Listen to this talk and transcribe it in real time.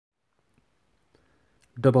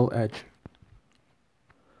Double Edge.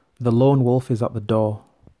 The lone wolf is at the door,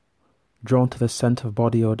 drawn to the scent of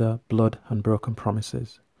body odor, blood, and broken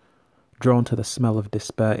promises, drawn to the smell of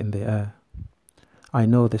despair in the air. I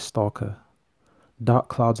know this stalker. Dark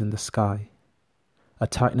clouds in the sky, a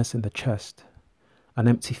tightness in the chest, an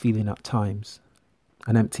empty feeling at times,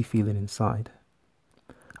 an empty feeling inside.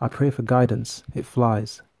 I pray for guidance, it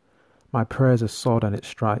flies. My prayer is a sword and it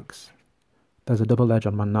strikes. There's a double edge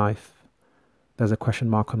on my knife. There's a question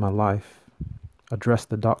mark on my life. Address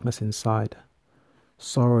the darkness inside.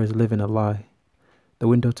 Sorrow is living a lie. The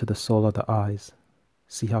window to the soul are the eyes.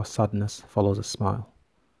 See how sadness follows a smile.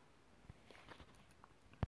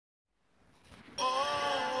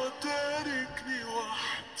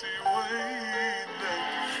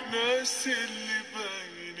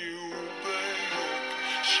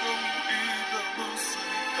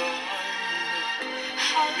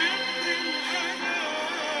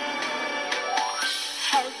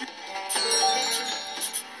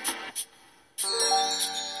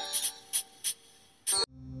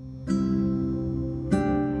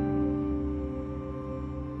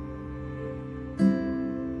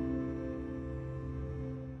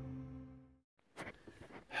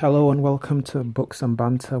 Hello and welcome to Books and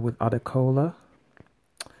Banter with Adekola.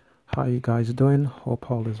 How are you guys doing? Hope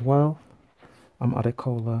all is well. I'm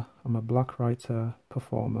Adekola. I'm a black writer,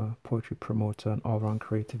 performer, poetry promoter, and all-round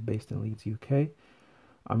creative based in Leeds, UK.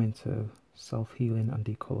 I'm into self-healing and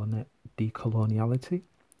decoloniality.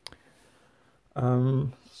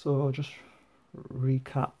 So just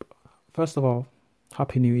recap. First of all,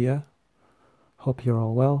 Happy New Year. Hope you're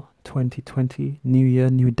all well. 2020, new year,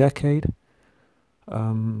 new decade.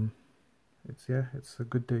 It's a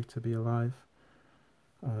good day to be alive.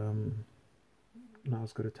 Now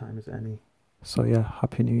as good a time as any. So yeah,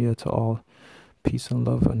 Happy New Year to all. Peace and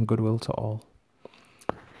love and goodwill to all.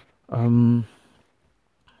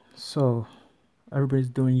 So everybody's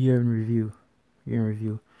doing year in review.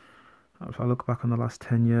 If I look back on the last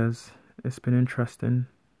 10 years, it's been interesting.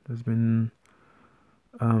 There's been,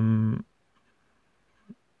 I've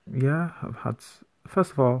had,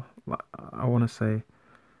 first of all, I want to say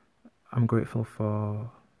I'm grateful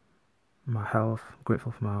for my health,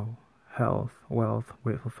 wealth,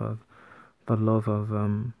 grateful for the love of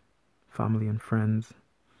family and friends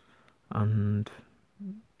and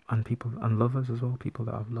people and lovers as well, people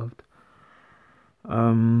that I've loved.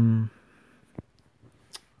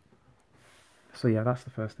 So yeah, that's the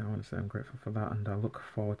first thing I want to say. I'm grateful for that, and I look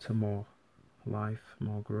forward to more life,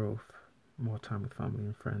 more growth, more time with family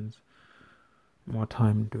and friends, more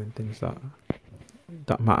time doing things that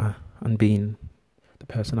matter, and being the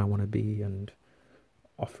person I want to be, and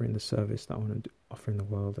offering the service that I want to offer in the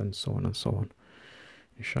world, and so on and so on,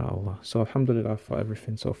 inshallah. So alhamdulillah for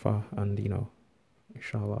everything so far, and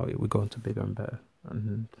inshallah we're going to bigger and better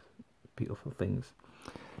and beautiful things.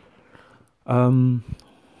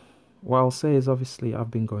 What I'll say is, obviously I've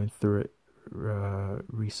been going through it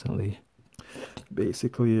recently,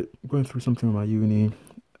 basically going through something with my uni.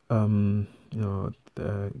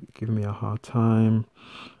 They're giving me a hard time.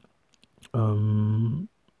 And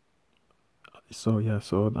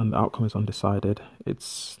the outcome is undecided.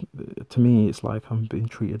 To me, it's like I'm being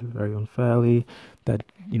treated very unfairly. That,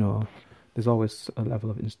 there's always a level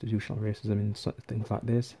of institutional racism in things like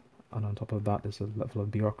this, and on top of that, there's a level of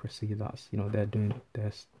bureaucracy that's, they're doing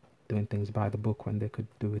things by the book when they could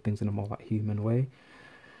do things in a more like human way.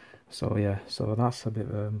 So that's a bit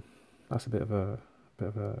of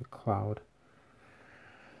a cloud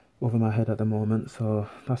over my head at the moment. So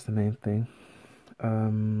that's the main thing.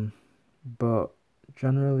 But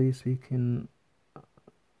generally speaking,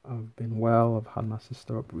 I've been well. I've had my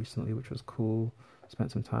sister up recently, which was cool.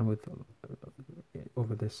 Spent some time with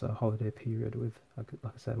over this holiday period with,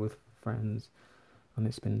 like I said, with friends, and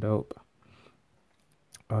it's been dope.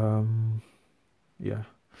 If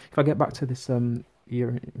I get back to this year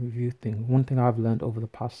in review thing, one thing I've learned over the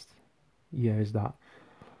past year is that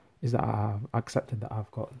I've accepted that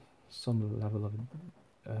I've got some level of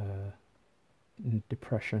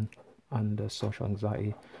depression and social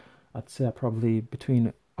anxiety. I'd say I probably,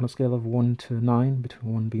 on a scale of 1 to 9,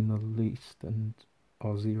 between 1 being the least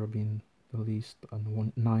or 0 being the least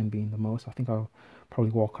and 9 being the most, I think I'll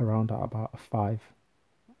probably walk around at about a 5.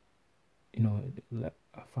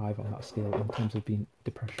 A 5 on that scale in terms of being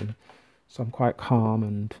depression. So I'm quite calm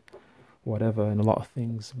and whatever in a lot of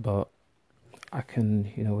things, but I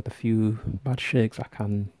can, with a few bad shakes, I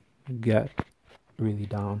can get really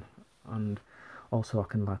down, and also I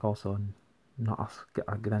can not ask,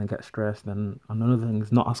 then get stressed. Then another thing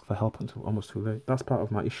is not ask for help until almost too late. That's part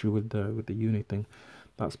of my issue with the uni thing.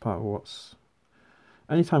 That's part of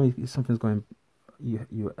anytime something's going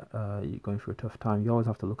you're going through a tough time, you always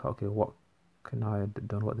have to look at, okay, what can I have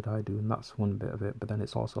done? What did I do? And that's one bit of it. But then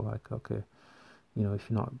it's also like, okay, if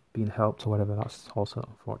you're not being helped or whatever, that's also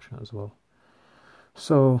unfortunate as well.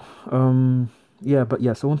 So, yeah, but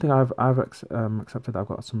yeah. So one thing I've accepted that I've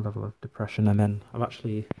got some level of depression, and then I've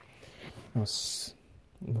actually the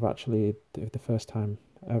first time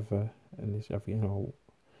ever in this ever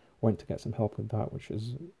went to get some help with that, which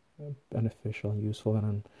is beneficial and useful,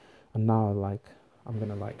 and now like I'm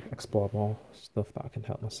gonna like explore more stuff that I can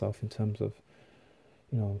help myself in terms of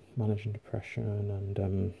managing depression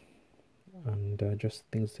and just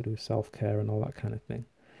things to do with self-care and all that kind of thing.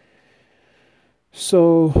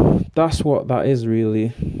 So that's what that is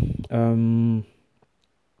really.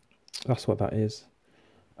 That's what that is.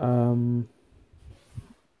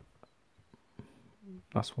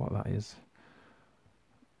 That's what that is.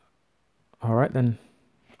 All right then.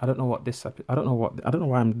 I don't know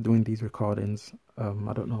why I'm doing these recordings.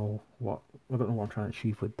 I don't know what I'm trying to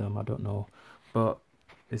achieve with them. I don't know, but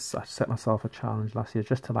I set myself a challenge last year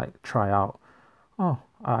just to like try out. Oh,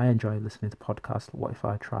 I enjoy listening to podcasts. What if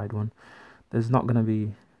I tried one? There's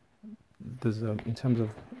in terms of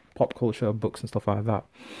pop culture, books and stuff like that.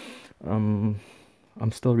 I'm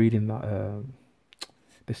still reading that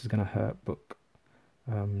This Is Gonna Hurt book,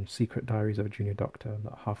 Secret Diaries of a Junior Doctor. I'm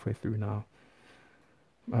about halfway through now.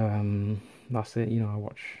 That's it. I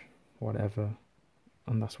watch whatever,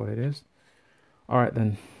 and that's what it is. All right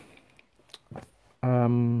then.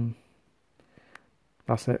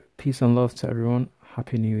 That's it. Peace and love to everyone.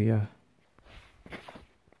 Happy New Year.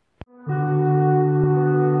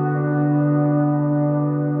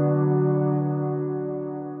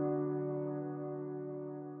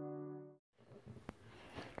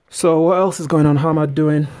 So what else is going on? How am I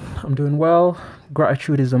doing? I'm doing well.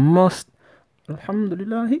 Gratitude is a must.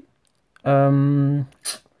 Alhamdulillah. The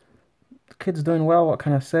kid's doing well. What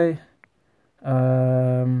can I say?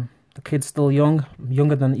 The kid's still young,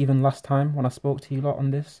 younger than even last time when I spoke to you lot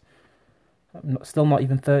on this. Still not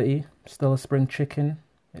even 30. Still a spring chicken.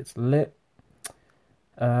 It's lit.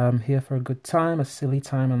 Here for a good time, a silly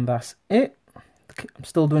time, and that's it. I'm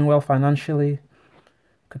still doing well financially.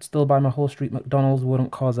 Could still buy my whole street McDonald's,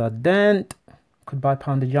 wouldn't cause a dent. Could buy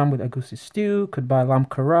pounded yam with egusi stew. Could buy lamb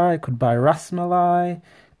karai. Could buy ras malai.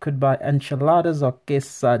 Could buy enchiladas or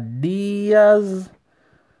quesadillas.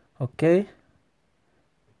 Okay,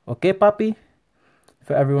 papi.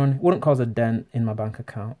 For everyone, wouldn't cause a dent in my bank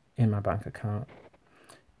account.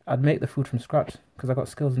 I'd make the food from scratch because I got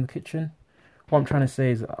skills in the kitchen. What I'm trying to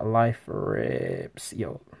say is life rips.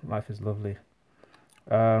 Yo, life is lovely.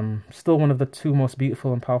 Still one of the two most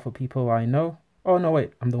beautiful and powerful people I know. Oh no,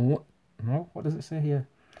 wait, I'm the one. No, what does it say here?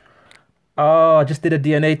 Oh, I just did a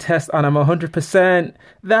DNA test and I'm 100%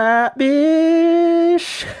 that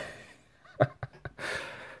bitch.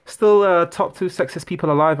 Still top 2 sexiest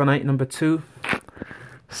people alive, and I ain't number 2.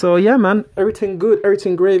 So yeah, man, everything good,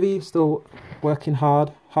 everything gravy. Still working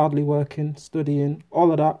hardly working, studying,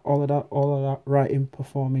 all of that. Writing,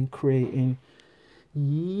 performing, creating.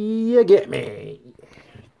 You get me.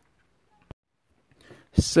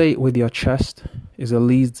 Say It With Your Chest is a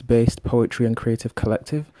Leeds-based poetry and creative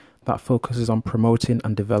collective that focuses on promoting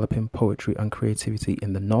and developing poetry and creativity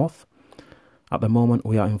in the North. At the moment,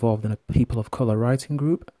 we are involved in a People of Colour writing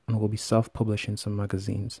group and will be self-publishing some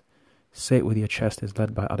magazines. Say It With Your Chest is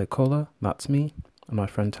led by Adekola, that's me, and my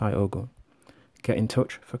friend Tai Ogo. Get in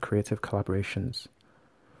touch for creative collaborations.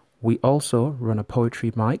 We also run a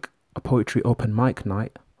poetry open mic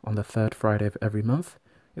night on the 3rd Friday of every month.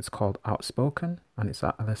 It's called Outspoken, and it's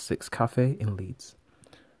at the 6 Cafe in Leeds.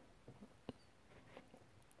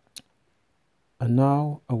 And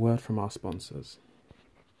now, a word from our sponsors.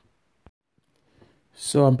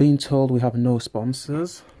 So I'm being told we have no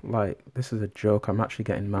sponsors. Like, this is a joke. I'm actually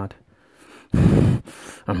getting mad.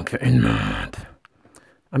 I'm getting mad.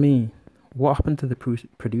 I mean, what happened to the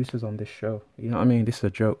producers on this show? You know what I mean? This is a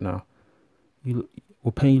joke now.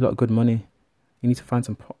 We're paying you a lot of good money. You need to find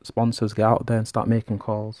some sponsors, get out there and start making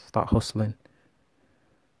calls, start hustling.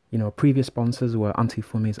 Previous sponsors were Auntie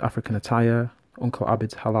Fumi's African Attire, Uncle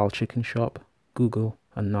Abid's Halal Chicken Shop, Google,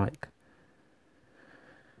 and Nike.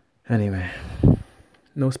 Anyway,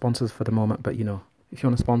 no sponsors for the moment, but if you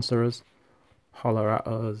want to sponsor us, holler at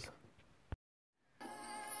us.